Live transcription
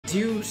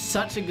do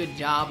such a good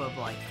job of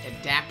like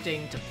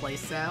adapting to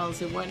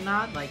playstyles and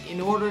whatnot. Like in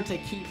order to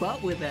keep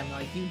up with them,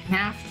 like you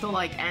have to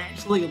like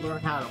actually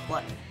learn how to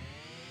play.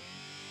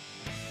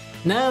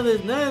 None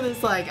of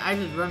this like I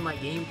just run my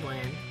game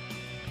plan.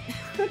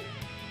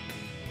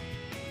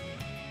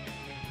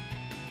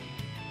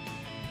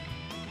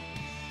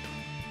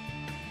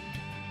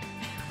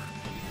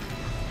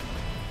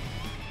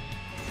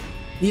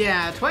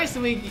 Yeah, twice a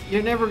week,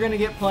 you're never gonna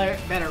get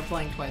better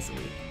playing twice a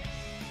week.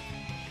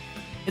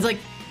 It's like,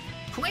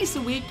 twice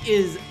a week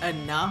is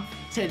enough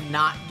to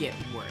not get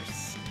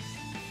worse.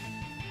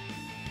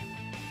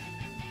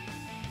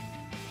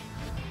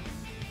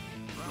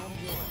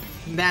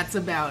 That's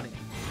about it.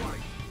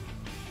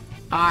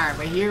 Alright,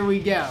 but here we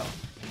go.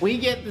 We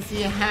get to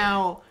see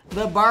how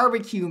the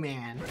barbecue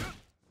man,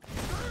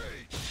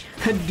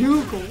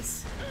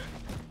 Hadoukel's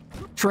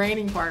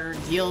training partner,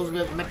 deals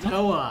with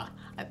Mataoja.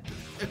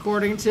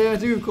 According to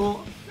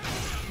Hadoukel,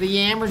 the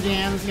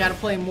Yammerjam's gotta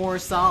play more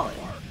solid.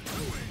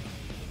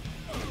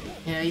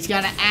 Yeah, he's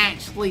gotta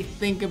actually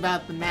think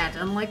about the match.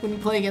 Unlike when you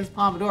play against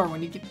Pompadour,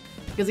 when you can,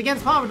 because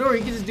against Pompadour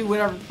you can just do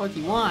whatever the fuck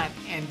you want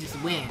and just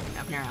win,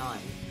 apparently.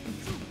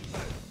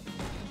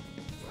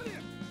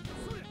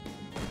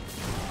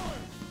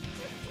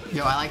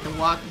 Yo, I like to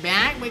walk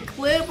back, but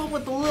clip him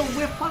with the little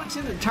whip punch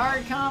and the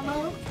target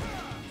combo.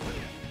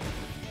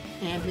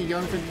 Anthony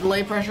going for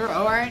delay pressure.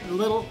 Alright,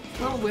 little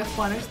whiff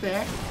punish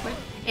there. But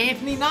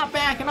Anthony not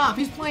backing off.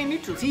 He's playing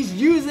neutrals. He's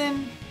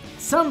using,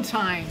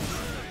 sometimes,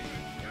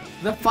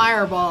 the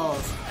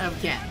fireballs of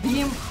Ken.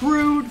 The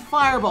improved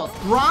fireballs.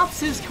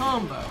 Drops his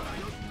combo.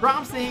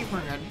 Drops the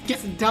apron.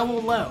 Gets a double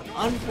low.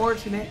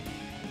 Unfortunate.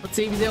 Let's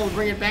see if he's able to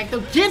bring it back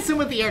though. Gets him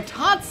with the air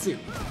Tatsu.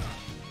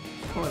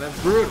 Oh,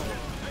 that's brutal.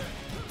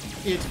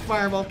 It's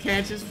fireball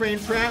catches, frame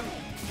trap.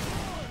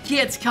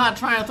 Gets caught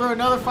trying to throw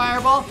another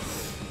fireball.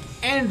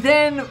 And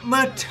then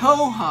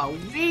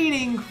Mataoja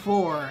waiting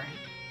for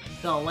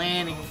the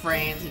landing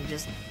frames and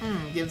just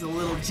gives a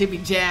little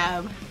jibby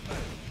jab.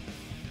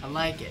 I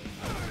like it.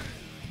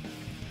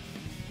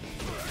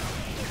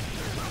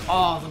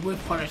 Oh, the whip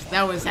punish.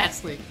 That was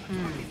actually,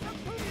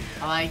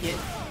 I like it.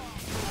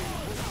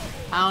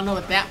 I don't know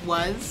what that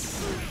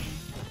was.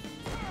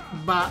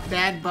 But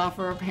bad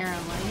buffer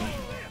apparently.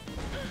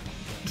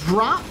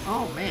 Drop.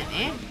 Oh man,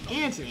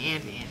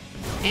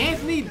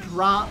 Anthony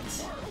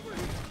dropped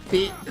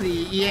the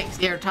EX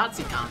Air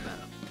Tatsu combo.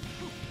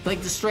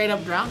 Like just straight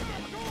up dropped it.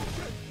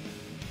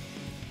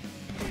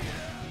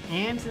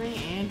 Anthony.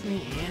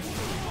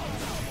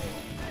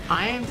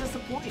 I am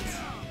disappointed.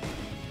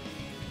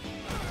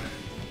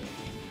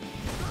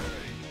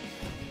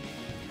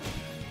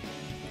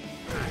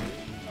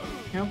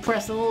 You know,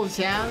 press a little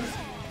jabs.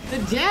 The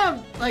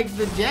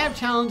jab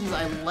challenges,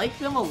 I like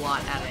them a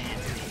lot out of Anthony.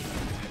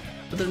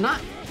 But they're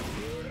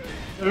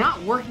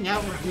not working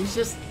out for him.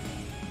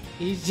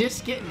 He's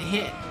just getting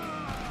hit.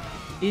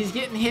 He's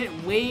getting hit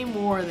way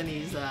more than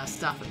he's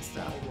stuffing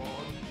stuff.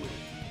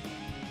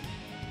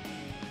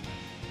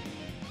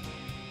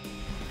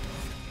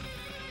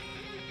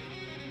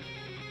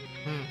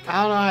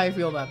 I don't know how I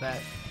feel about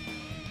that.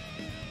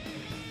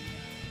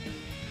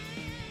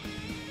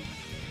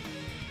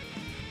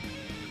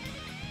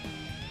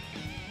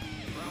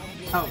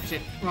 Oh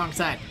shit, wrong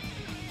side.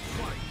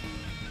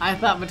 I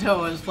thought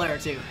Mataoja was player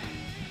 2.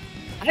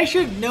 I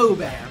should know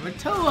better.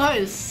 Mataoja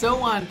is so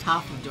on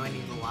top of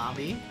joining the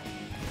lobby.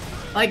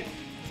 Like,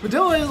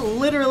 Mataoja is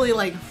literally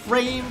like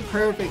frame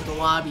perfect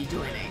lobby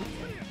joining.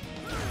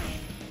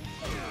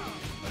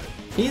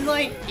 He's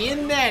like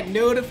in that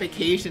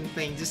notification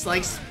thing, just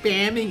like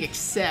spamming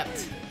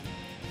accept,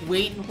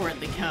 waiting for it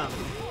to come.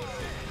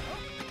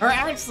 Or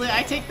actually,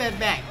 I take that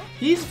back.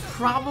 He's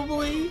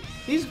probably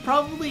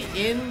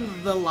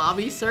in the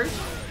lobby search,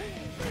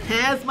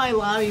 has my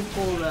lobby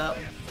pulled up,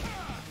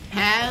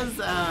 has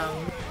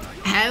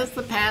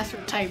the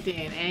password typed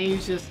in, and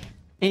he's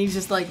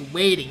just like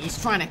waiting.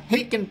 He's trying to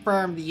hit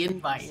confirm the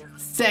invite. The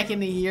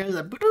second he hears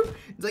a boop,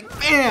 it's like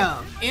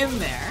bam, in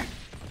there.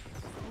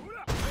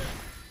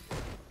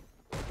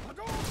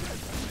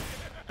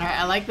 Alright,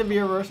 I like the V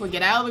reversal.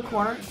 Get out of the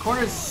corner.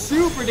 Corner is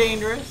super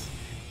dangerous,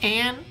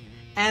 and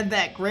add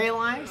that gray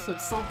line, so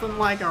it's something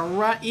like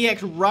a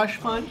EX rush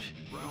punch.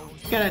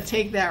 It's gonna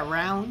take that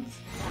rounds.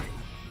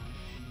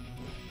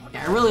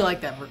 Yeah, I really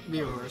like that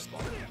V reversal.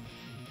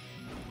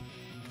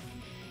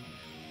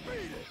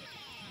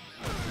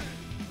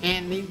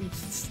 And they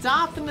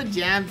stopping the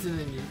jabs in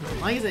the neutral.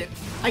 Like I said,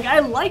 like I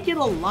like it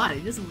a lot.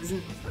 It just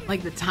wasn't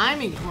like the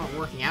timings weren't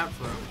working out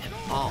for him at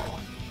all.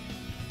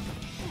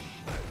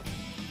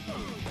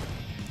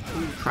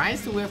 Ooh,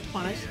 tries to whiff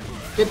punish.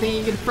 Good thing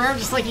he confirmed,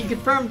 just like he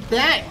confirmed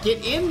that.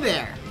 Get in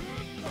there.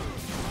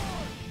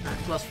 Alright,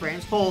 plus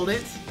frames, hold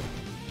it.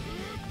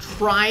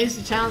 Tries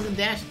to challenge the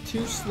dash,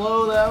 too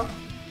slow though.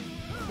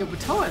 Yo,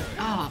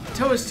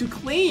 Mataoja's too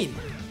clean.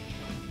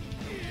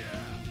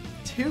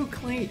 Too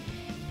clean.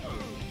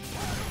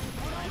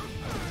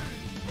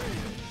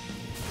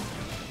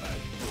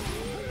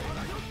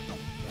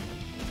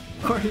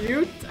 Are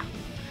you?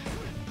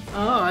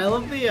 Oh, I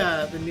love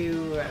the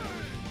new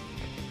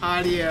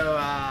audio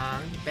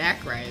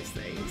backrise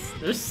things.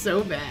 They're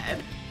so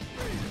bad.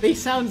 They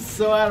sound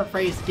so out of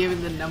place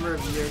given the number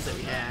of years that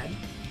we had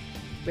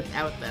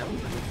without them.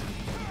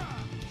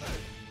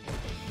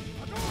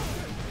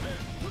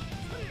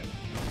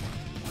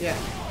 Yeah.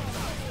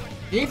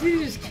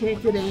 Anthony just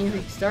can't get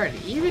anything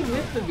started. Even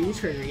with the V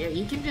trigger, yeah,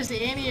 you can just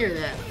anti-air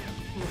that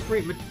for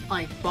free. But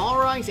like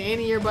Balrog's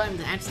anti-air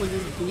buttons actually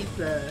just beat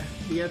the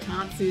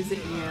Otatsus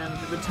and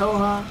the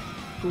Mataoja.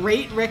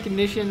 Great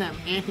recognition that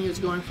Anthony was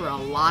going for a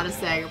lot of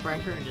stagger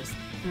pressure and just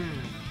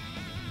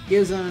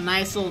gives him a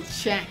nice little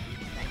check.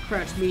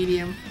 Crouch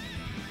medium.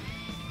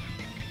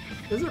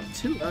 Goes up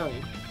 2-0.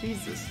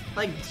 Jesus.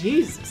 Like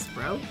Jesus,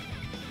 bro.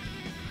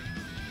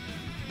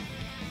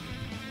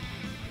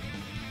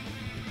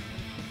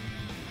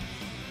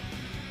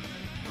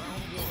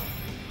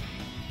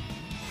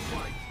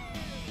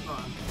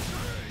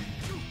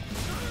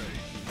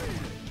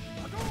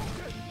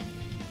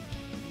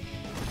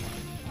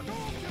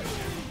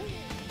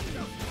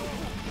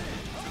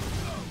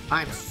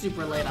 I'm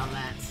super late on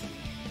that.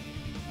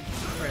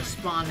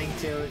 Responding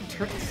to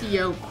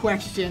Tercio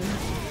question.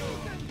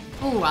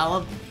 Oh, I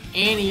love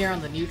anti-air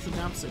on the neutral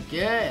jump, so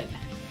good.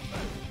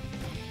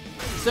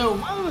 So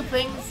one of the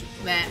things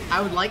that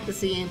I would like to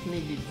see Anthony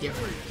do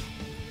different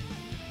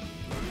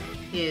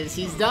is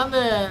he's done the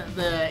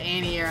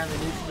anti-air on the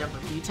neutral jump a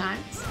few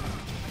times.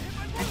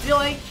 I feel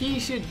like he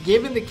should,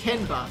 given the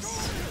Ken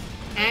buffs,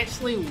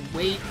 actually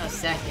wait a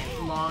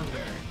second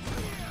longer.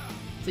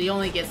 So he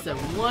only gets the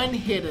one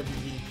hit of the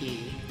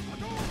DP,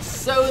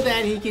 so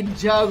that he can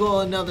juggle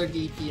another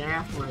DP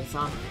afterwards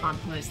on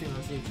punishing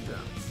those neutral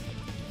jumps.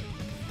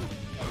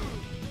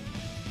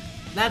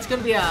 That's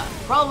gonna be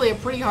probably a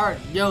pretty hard.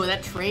 Yo,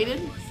 that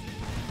traded?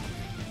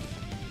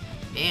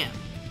 Damn.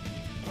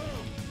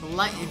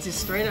 It's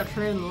just straight up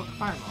traded the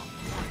fireball.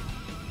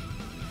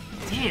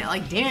 Damn,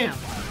 like damn.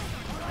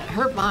 That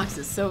hurt box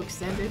is so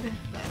extended.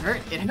 That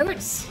hurt. It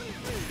hurts.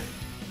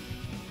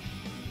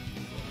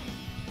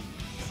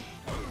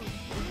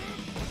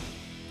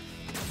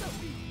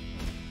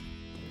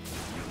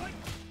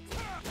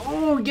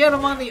 Oh, get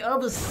him on the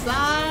other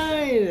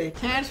side.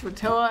 Catch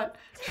Mataoja.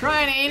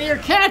 Trying to in here.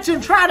 Catch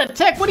him. Try to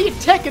tech. What are you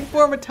teching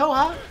for,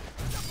 Mataoja?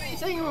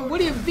 What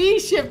are you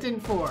V-shifting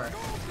for?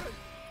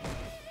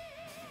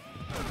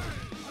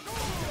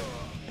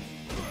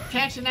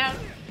 Catching out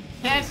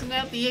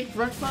the Ick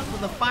front front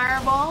with a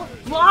fireball.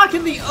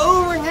 Blocking the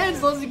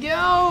overheads. Let's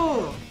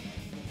go.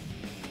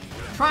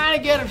 Trying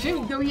to get him.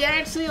 Shimmy. Do we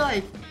actually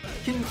like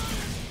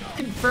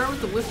confirm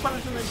with the whiff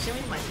punishment that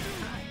Shimmy? My God.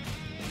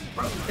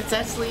 Bro, it's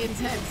actually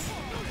intense.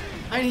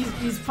 I mean,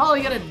 he's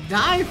probably gonna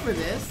die for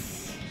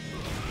this.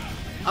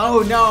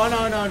 Oh no.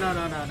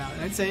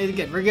 It's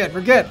good. We're good.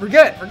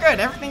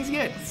 Everything's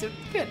good. It's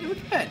good. We're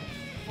good.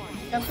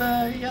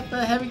 You got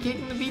the heavy kick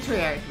and the V-tray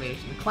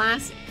activation.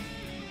 Classic.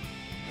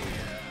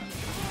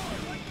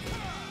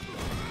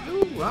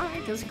 Ooh,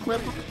 alright, goes a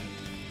clip.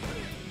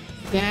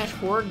 Dash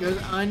forward goes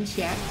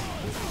unchecked.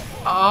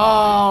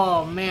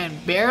 Oh man,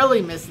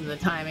 barely missing the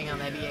timing on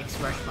that EX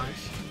rush punch.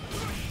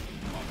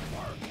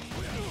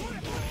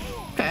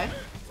 Okay.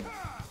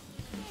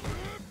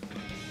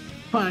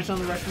 Punish on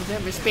the rush punch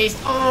there, spaced.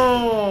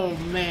 Oh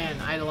man,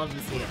 I love to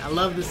see it. I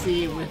love to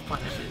see it with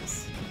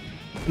punishes.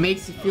 It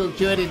makes you feel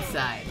good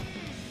inside.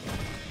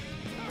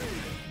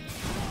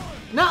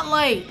 Not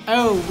like,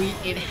 oh,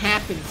 it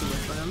happened to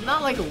us.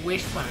 Not like a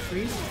wish punch,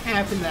 where it just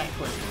happened that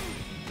quick.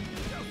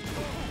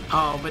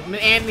 Oh, but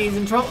Anthony's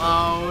in trouble.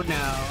 Oh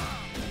no.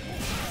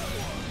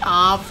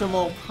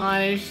 Optimal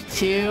punish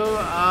too.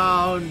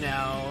 Oh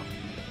no.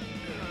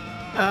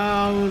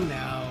 Oh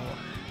no.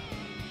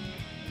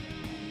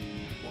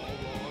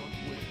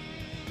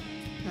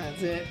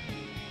 That's it.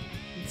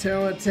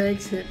 Mataoja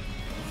takes it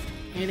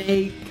in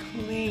a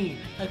clean.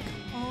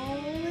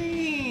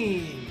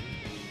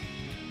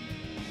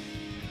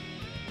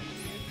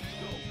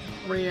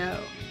 3-0.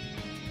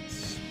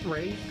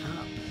 Straight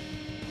up.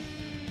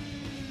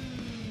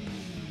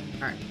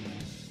 Alright.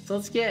 So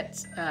let's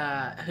get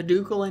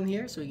Hadouken in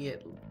here so we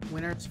get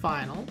winners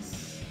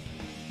finals.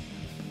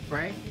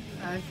 Right?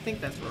 I think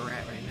that's where we're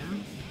at right now.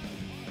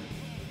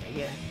 I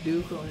get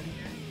Hadouken in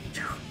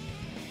here.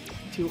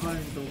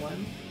 200 to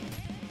 1.